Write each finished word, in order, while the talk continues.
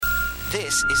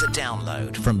This is a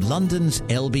download from London's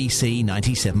LBC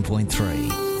 97.3.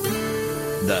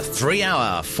 The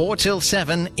 3-hour, 4 till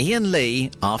 7, Ian Lee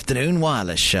Afternoon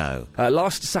Wireless Show.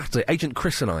 Last Saturday, Agent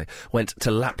Chris and I went to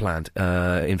Lapland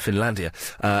in Finlandia,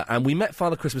 and we met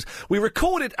Father Christmas. We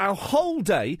recorded our whole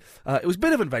day. It was a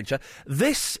bit of an adventure.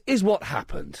 This is what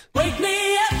happened. Wake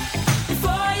me up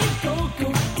before you go.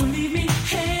 Don't leave me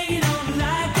hanging on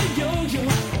like a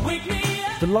yo-yo. Wake me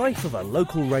up. The life of a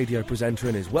local radio presenter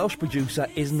and his Welsh producer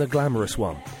isn't a glamorous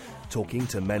one. Talking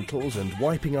to mentals and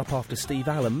wiping up after Steve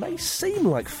Allen may seem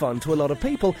like fun to a lot of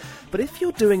people, but if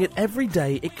you're doing it every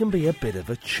day, it can be a bit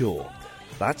of a chore.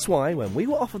 That's why when we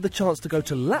were offered the chance to go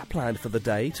to Lapland for the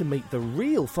day to meet the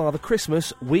real Father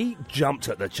Christmas, we jumped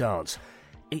at the chance.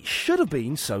 It should have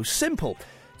been so simple.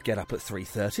 Get up at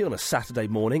 3:30 on a Saturday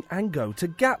morning and go to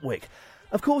Gatwick.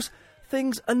 Of course,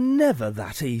 things are never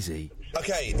that easy.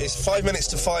 OK, it's 5 minutes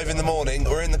to 5 in the morning.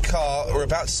 We're in the car. We're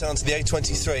about to sound to the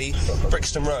A23,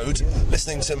 Brixton Road,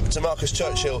 listening to Marcus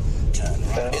Churchill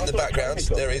in the background.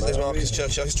 There he is. There's Marcus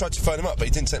Churchill. I just tried to phone him up, but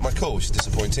he didn't take my call, which is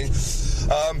disappointing.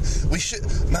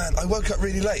 Man, I woke up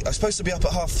really late. I was supposed to be up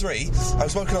at 3:30. I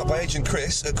was woken up by Agent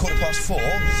Chris at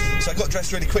 4:15, so I got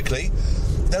dressed really quickly.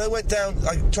 Then I went down,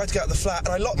 I tried to get out of the flat,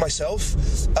 and I locked myself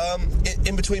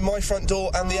in between my front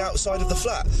door and the outside of the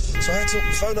flat. So I had to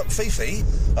phone up Fifi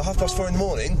at 4:30 in the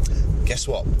morning. Guess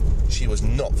what? She was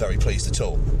not very pleased at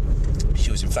all.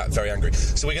 She was, in fact, very angry.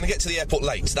 So we're going to get to the airport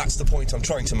late. That's the point I'm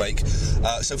trying to make.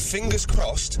 So fingers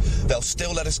crossed, they'll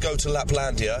still let us go to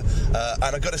Laplandia.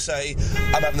 And I've got to say,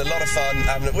 I'm having a lot of fun.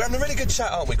 We're having a really good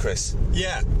chat, aren't we, Chris?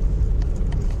 Yeah.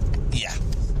 Yeah.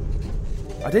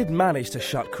 I did manage to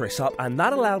shut Chris up, and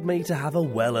that allowed me to have a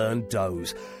well-earned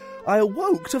doze. I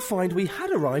awoke to find we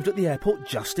had arrived at the airport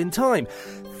just in time.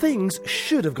 Things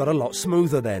should have got a lot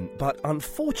smoother then, but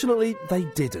unfortunately they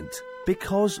didn't,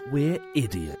 because we're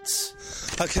idiots.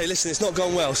 OK, listen, it's not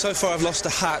gone well. So far I've lost a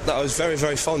hat that I was very,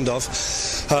 very fond of.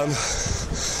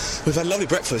 We've had a lovely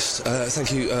breakfast.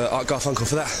 Thank you, Art Garfunkel,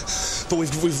 for that. But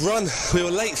we've run. We were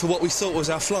late for what we thought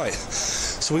was our flight.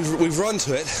 So we've run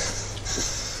to it.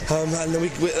 And then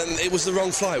it was the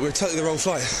wrong flight. We were totally the wrong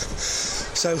flight.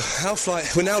 So our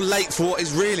flight, we're now late for what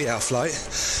is really our flight,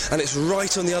 and it's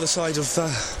right on the other side of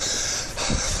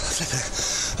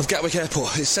Gatwick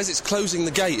Airport. It says it's closing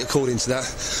the gate, according to that.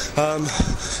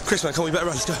 Chris, man, come on, we better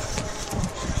run. Let's go.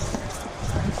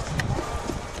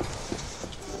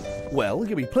 Well,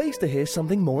 you'll be pleased to hear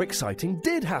something more exciting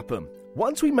did happen.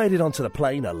 Once we made it onto the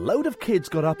plane, a load of kids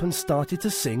got up and started to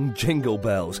sing Jingle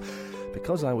Bells.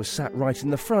 Because I was sat right in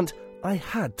the front, I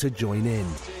had to join in.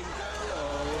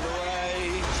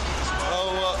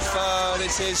 Oh, what fun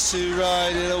it is to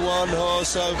ride in a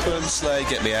one-horse open sleigh.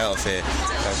 Get me out of here.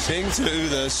 Dancing through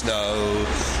the snow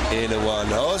in a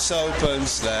one-horse open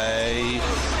sleigh,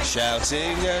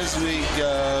 shouting as we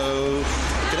go.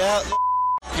 Get out the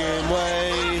f***ing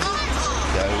way.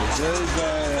 Go to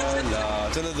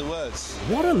I don't know the words.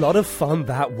 What a lot of fun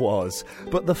that was.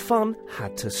 But the fun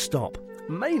had to stop.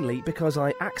 Mainly because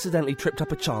I accidentally tripped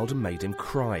up a child and made him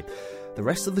cry. The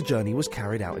rest of the journey was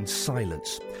carried out in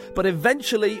silence. But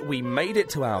eventually we made it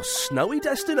to our snowy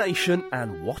destination,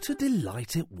 and what a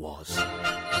delight it was.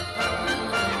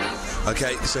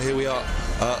 OK, so here we are.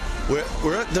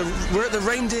 We're at the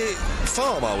reindeer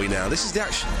farm, are we now? This is the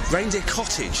actual reindeer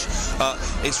cottage.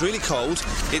 It's really cold.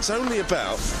 It's only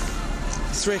about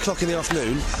 3 o'clock in the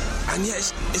afternoon, and yet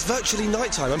it's virtually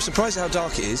night time. I'm surprised at how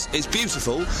dark it is. It's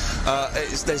beautiful.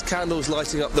 There's candles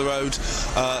lighting up the road.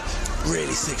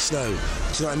 Really thick snow. Do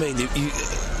you know what I mean?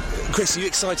 Chris, are you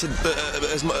excited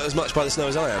as much by the snow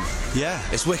as I am? Yeah.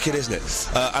 It's wicked, isn't it?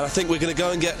 And I think we're going to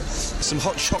go and get some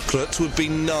hot chocolate, would be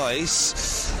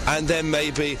nice, and then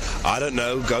maybe, I don't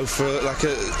know, go for like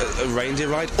a reindeer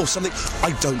ride or something.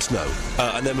 I don't know.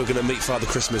 And then we're going to meet Father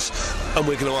Christmas, and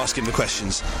we're going to ask him the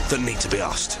questions that need to be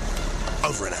asked.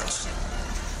 Over and out.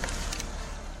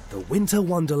 The winter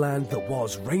wonderland that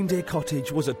was Reindeer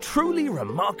Cottage was a truly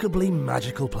remarkably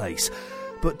magical place.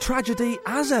 But tragedy,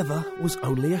 as ever, was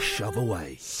only a shove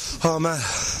away. Oh, man.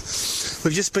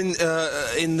 We've just been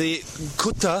in the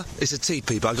Kutta. It's a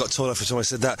teepee, but I got told off for time I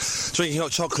said that. Drinking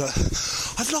hot chocolate.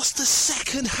 I've lost the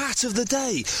second hat of the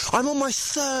day. I'm on my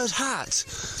third hat.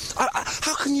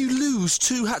 How can you lose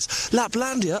 2 hats?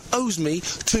 Laplandia owes me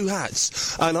 2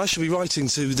 hats. And I should be writing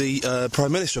to the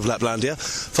Prime Minister of Laplandia,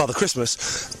 Father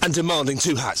Christmas, and demanding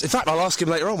 2 hats. In fact, I'll ask him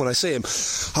later on when I see him.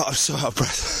 I'm so out of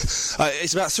breath.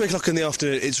 It's about 3 o'clock in the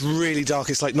afternoon. It's really dark.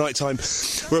 It's like night time.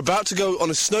 We're about to go on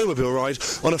a snowmobile ride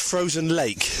on a frozen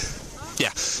lake.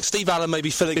 Yeah, Steve Allen may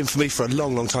be filling in for me for a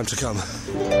long, long time to come.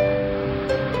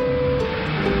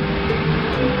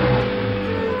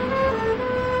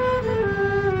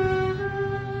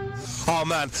 Oh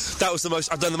man, I've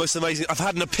done the most amazing. I've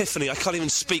had an epiphany. I can't even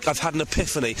speak. I've had an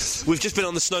epiphany. We've just been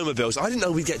on the snowmobiles. I didn't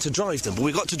know we'd get to drive them, but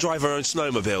we got to drive our own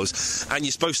snowmobiles. And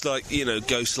you're supposed to,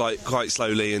 go quite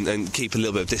slowly and keep a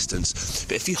little bit of distance.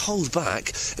 But if you hold back,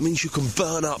 it means you can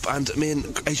burn up. And me and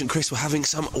Agent Chris were having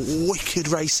some wicked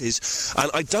races.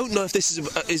 And I don't know if this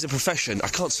is a profession. I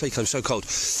can't speak. I'm so cold.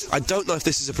 I don't know if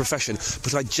this is a profession,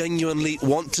 but I genuinely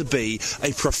want to be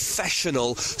a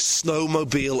professional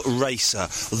snowmobile racer.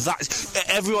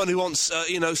 Everyone who wants,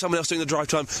 someone else doing the drive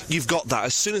time, you've got that.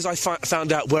 As soon as I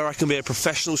found out where I can be a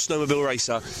professional snowmobile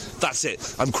racer, that's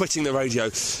it. I'm quitting the radio.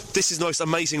 This is the most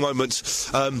amazing moment.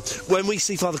 When we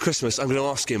see Father Christmas, I'm going to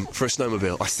ask him for a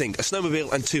snowmobile, I think. A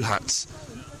snowmobile and 2 hats.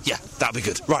 Yeah, that'd be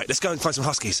good. Right, let's go and find some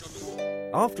huskies.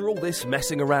 After all this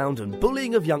messing around and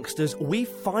bullying of youngsters, we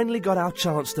finally got our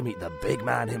chance to meet the big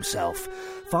man himself.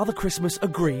 Father Christmas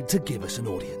agreed to give us an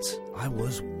audience. I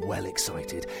was well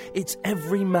excited. It's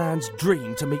every man's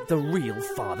dream to meet the real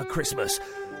Father Christmas.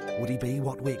 Would he be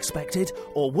what we expected,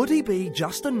 or would he be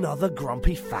just another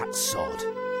grumpy fat sod?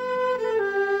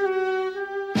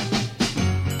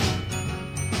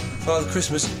 Father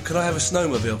Christmas, could I have a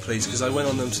snowmobile, please? Because I went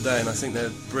on them today and I think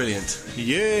they're brilliant.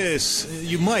 Yes,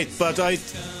 you might, but I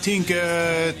think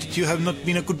that you have not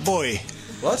been a good boy.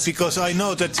 What? Because I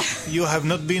know that you have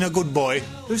not been a good boy.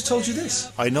 Who's told you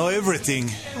this? I know everything.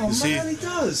 Oh, you see? Man, he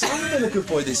does. I've been a good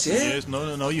boy this year. Yes,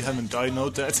 no, you haven't. I know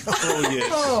that. Oh,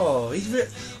 yes. Oh,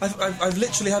 I've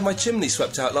literally had my chimney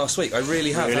swept out last week. I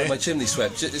really have had my chimney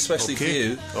swept, especially for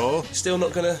you. Oh. Still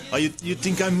not gonna... You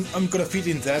think I'm gonna fit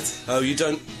in that? Oh, you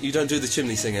don't do the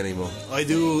chimney thing anymore? I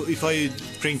do if I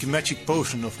drink a magic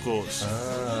potion, of course.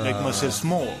 Make myself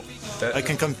small. I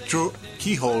can come through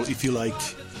keyhole if you like.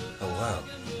 Oh, wow.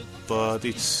 But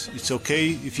it's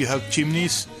okay if you have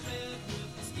chimneys.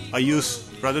 I use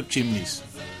rather chimneys.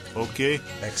 Okay?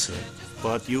 Excellent.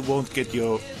 But you won't get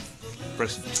your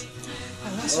present.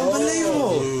 Oh, that's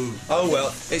unbelievable. Oh, well,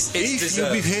 it's if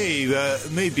deserved. you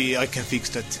behave, maybe I can fix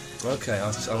that. Okay,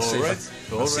 I'll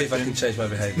see if I can change my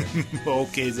behaviour.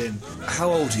 Okay, then.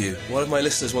 How old are you? One of my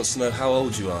listeners wants to know how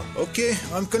old you are. Okay,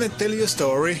 I'm gonna tell you a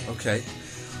story. Okay.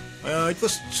 It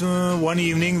was one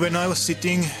evening when I was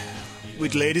sitting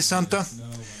with Lady Santa.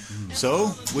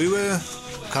 So we were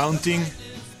counting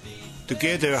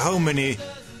together how many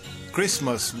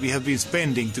Christmas we have been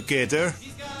spending together.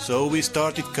 So we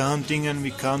started counting and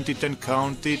we counted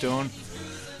on.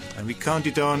 And we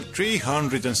counted on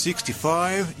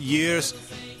 365 years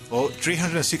or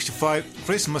 365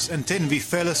 Christmas, and then we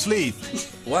fell asleep.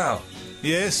 Wow.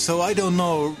 Yes, so I don't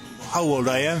know how old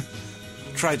I am.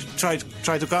 Try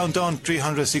to count on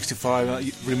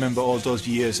 365. Remember all those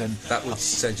years, and that would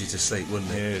send you to sleep,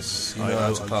 wouldn't it? Yes, you know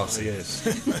how to party. Yes.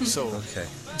 So okay.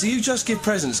 Do you just give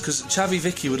presents? Because Chavi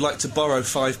Vicky would like to borrow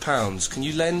 £5. Can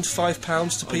you lend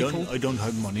 £5 to people? I don't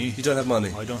have money. You don't have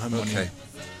money. I don't have money. Okay,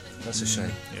 that's a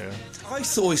shame. Yeah. I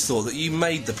always thought that you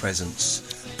made the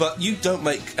presents, but you don't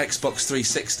make Xbox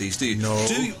 360s, do you? No.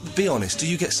 Be honest. Do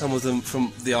you get some of them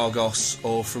from the Argos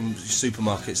or from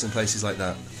supermarkets and places like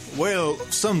that? Well,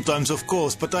 sometimes, of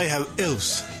course, but I have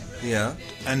elves. Yeah.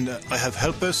 And I have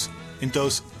helpers in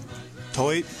those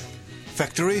toy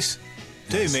factories.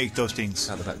 They make those things.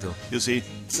 Out the back door. You see?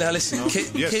 Now listen,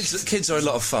 kids are a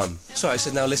lot of fun. Sorry, I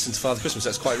said now listen to Father Christmas.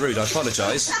 That's quite rude. I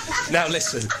apologise. Now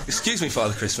listen. Excuse me,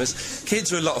 Father Christmas.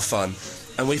 Kids are a lot of fun.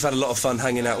 And we've had a lot of fun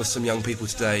hanging out with some young people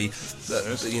today,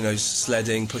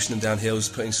 sledding, pushing them down hills,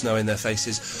 putting snow in their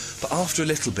faces. But after a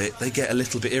little bit, they get a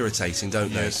little bit irritating,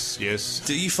 don't they? Yes.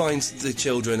 Do you find the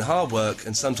children hard work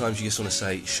and sometimes you just want to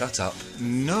say, shut up?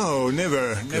 No,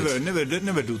 never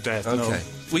do that. Okay. No.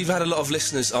 We've had a lot of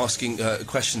listeners asking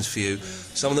questions for you.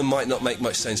 Some of them might not make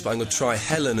much sense, but I'm going to try.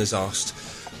 Helen has asked,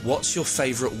 what's your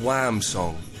favourite Wham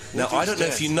song? Now, I don't know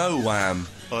if you know Wham.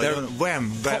 They're a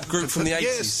Wham! Pop group from the 80s.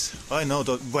 Yes, I know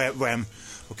the Wham!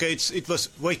 Okay, it was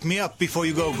Wake Me Up Before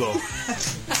You Go Go.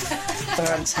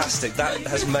 Fantastic! That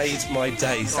has made my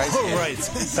day. Thank you. All right.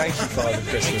 Thank you, Father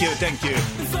Christmas. Thank you.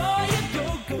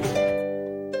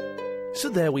 So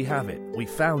there we have it. We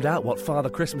found out what Father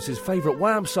Christmas's favourite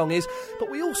Wham song is, but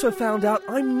we also found out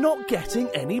I'm not getting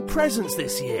any presents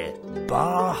this year.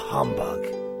 Bah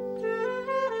humbug.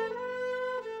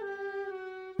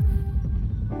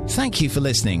 Thank you for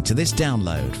listening to this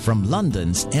download from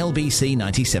London's LBC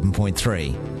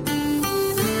 97.3.